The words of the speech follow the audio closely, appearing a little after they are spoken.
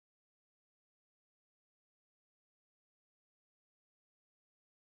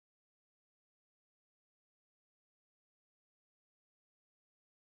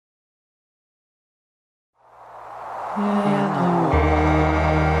In the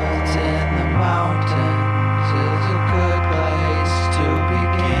woods, in the mountains is a good place to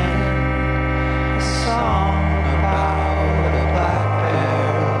begin. A song about a black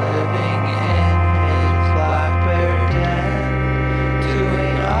bear living in his black bear den,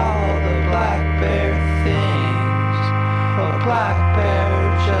 doing all the black bear things a black bear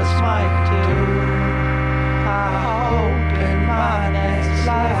just might do. I hope in my next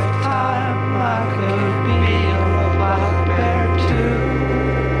lifetime I could be a black bear too.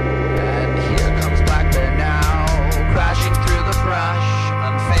 And here comes black bear now, crashing through the brush,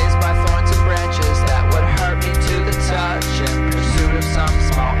 unfazed by thorns and branches that would hurt me to the touch. In pursuit of some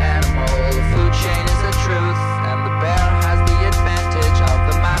small animal, the food chain is the truth, and the bear has the advantage of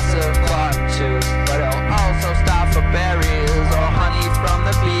the massive claw and tooth. But he'll also stop for berries or honey from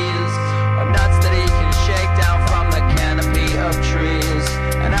the bees, or nuts that he can shake down from the canopy of trees.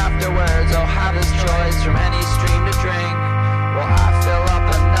 And afterwards he'll have his choice from any stream to drink. Well, I fill up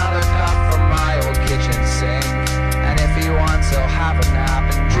another cup from my old kitchen sink, and if he wants he'll have a nap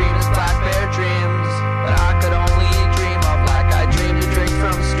and dream his black bear dreams that I could only dream of, like I dream to drink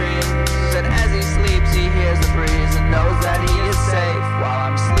from streams. And as he sleeps he hears the breeze and knows that he is safe, while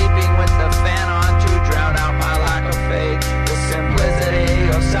I'm sleeping with the fan on to drown out my lack of faith. The simplicity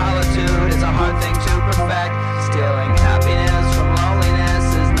of solitude is a hard thing to perfect. Stealing happiness from loneliness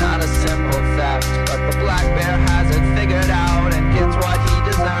is not a simple theft, but the black bear has it figured out and gets what he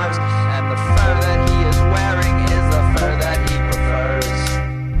deserves, and the fur that he is wearing is the fur that he prefers.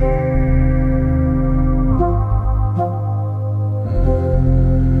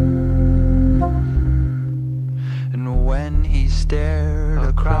 And when he stared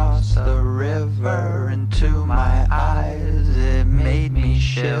across the river into my eyes, it made me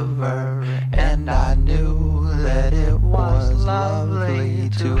shiver, and I knew that it was lovely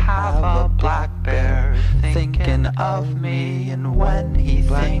to have a black bear thinking of me. And when he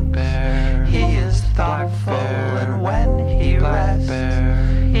thinks, he is thoughtful, and when he rests,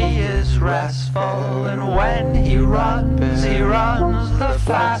 he is restful, and when he runs the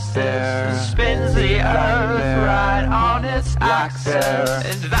fastest, and spins the earth right on its axis.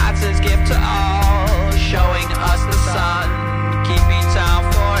 And that's his gift to all, showing us the sun, keeping time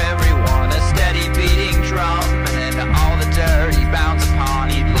for everyone, a steady beating drum. And into all the dirt he bounds upon,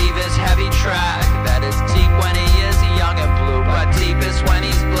 he'd leave his heavy track that is deep when he is young and blue, but deepest when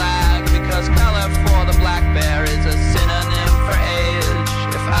he's black, because color for the black bear is a synonym for age.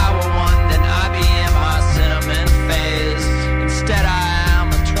 If I were one, then I'd be in my cinnamon phase. Instead I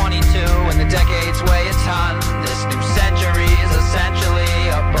am a 22 and the decades weigh a ton. This new century is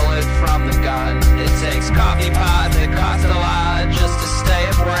essentially a bullet from the gun. It takes coffee pots that cost a lot just to stay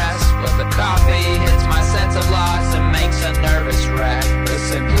abreast, but the coffee hits my sense of loss and makes a nervous wreck. The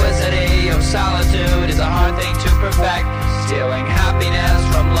simplicity of solitude is a hard thing to perfect. Stealing happiness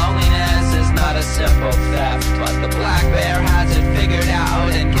from loneliness is not a simple theft, but the black bear has it figured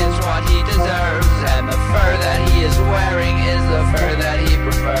out and gets what he deserves, and the fur that he is wearing is the fur that he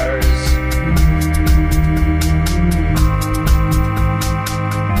prefers.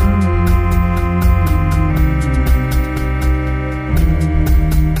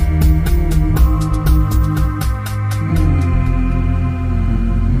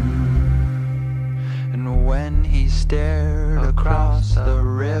 When he stared across the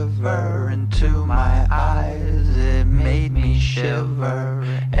river into my eyes, it made me shiver,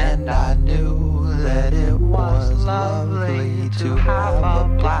 and I knew that it was lovely to have a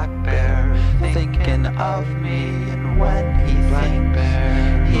black bear thinking of me. And when he thinks,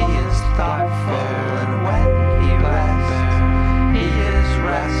 he is thoughtful, and when he rests, he is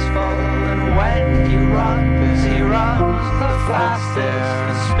restful, and when he runs the fastest,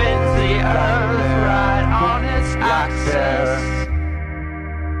 and spins the earth right on its axis.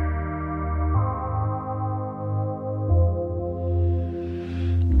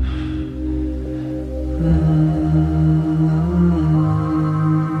 Mm.